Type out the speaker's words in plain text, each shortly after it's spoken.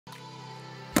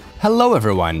Hello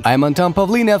everyone, I'm Anton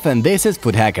Pavlinov and this is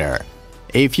Foothacker.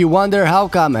 If you wonder how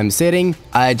come I'm sitting,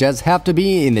 I just have to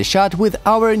be in the shot with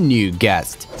our new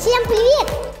guest. Всем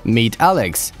привет! Meet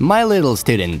Alex, my little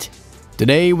student.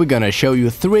 Today we're gonna show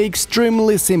you 3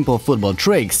 extremely simple football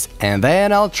tricks and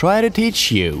then I'll try to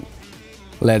teach you.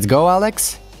 Let's go,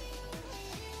 Alex!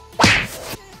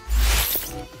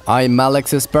 I'm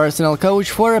Alex's personal coach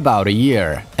for about a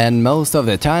year, and most of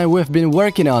the time we've been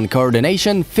working on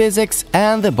coordination, physics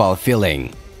and the ball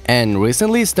feeling. And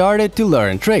recently started to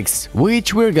learn tricks,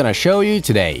 which we're gonna show you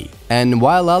today. And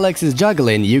while Alex is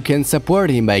juggling, you can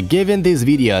support him by giving this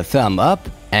video a thumb up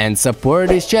and support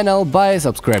his channel by a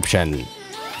subscription.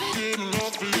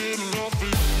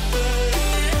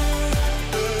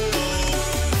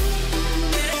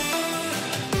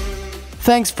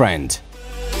 Thanks, friend!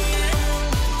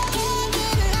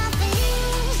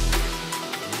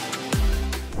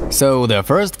 So the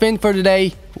first thing for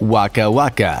today, Waka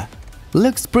Waka.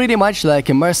 Looks pretty much like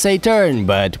a Marseille turn,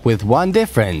 but with one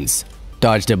difference.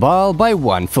 Touch the ball by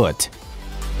 1 foot.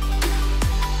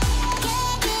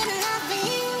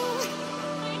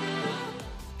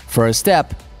 First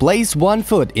step, place 1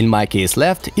 foot, in my case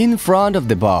left, in front of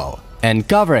the ball and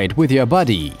cover it with your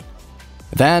body.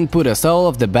 Then put a sole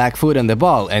of the back foot on the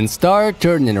ball and start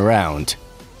turning around.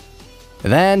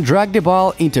 Then drag the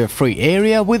ball into a free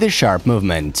area with a sharp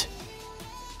movement.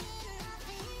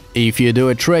 If you do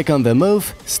a trick on the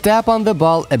move, step on the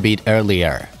ball a bit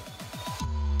earlier.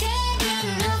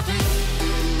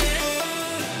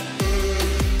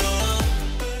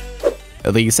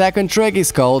 The second trick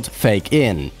is called fake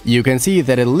in. You can see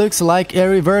that it looks like a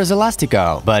reverse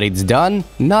elastico, but it's done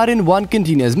not in one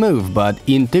continuous move, but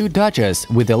in 2 touches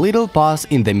with a little pause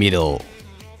in the middle.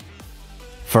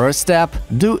 First step,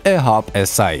 do a hop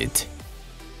aside.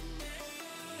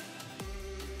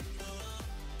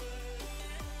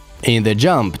 In the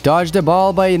jump, touch the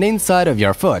ball by an inside of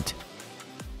your foot.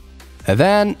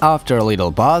 Then, after a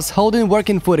little pause, holding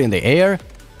working foot in the air,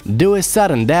 do a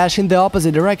sudden dash in the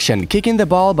opposite direction, kicking the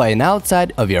ball by an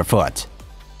outside of your foot.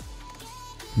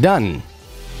 Done!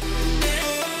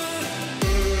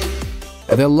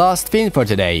 The last thing for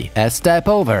today, a step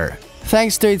over.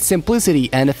 Thanks to its simplicity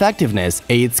and effectiveness,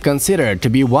 it's considered to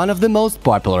be one of the most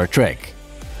popular tricks.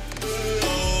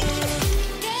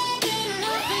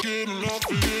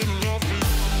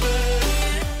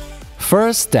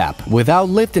 First step, without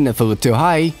lifting the foot too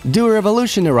high, do a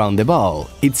revolution around the ball.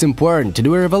 It's important to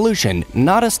do a revolution,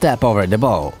 not a step over the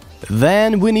ball.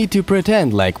 Then we need to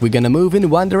pretend like we're gonna move in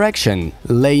one direction,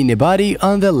 laying the body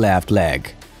on the left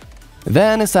leg.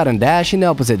 Then a sudden dash in the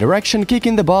opposite direction,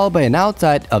 kicking the ball by an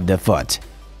outside of the foot.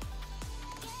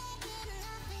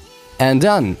 And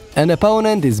done! An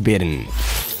opponent is beaten.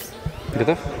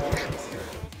 Готов?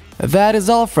 That is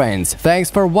all, friends. Thanks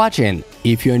for watching.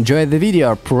 If you enjoyed the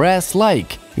video, press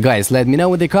like. Guys, let me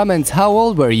know in the comments how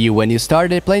old were you when you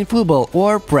started playing football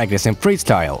or practicing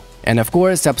freestyle. And of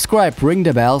course, subscribe, ring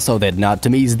the bell so that not to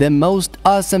miss the most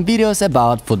awesome videos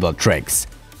about football tricks.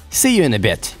 See you in a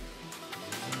bit.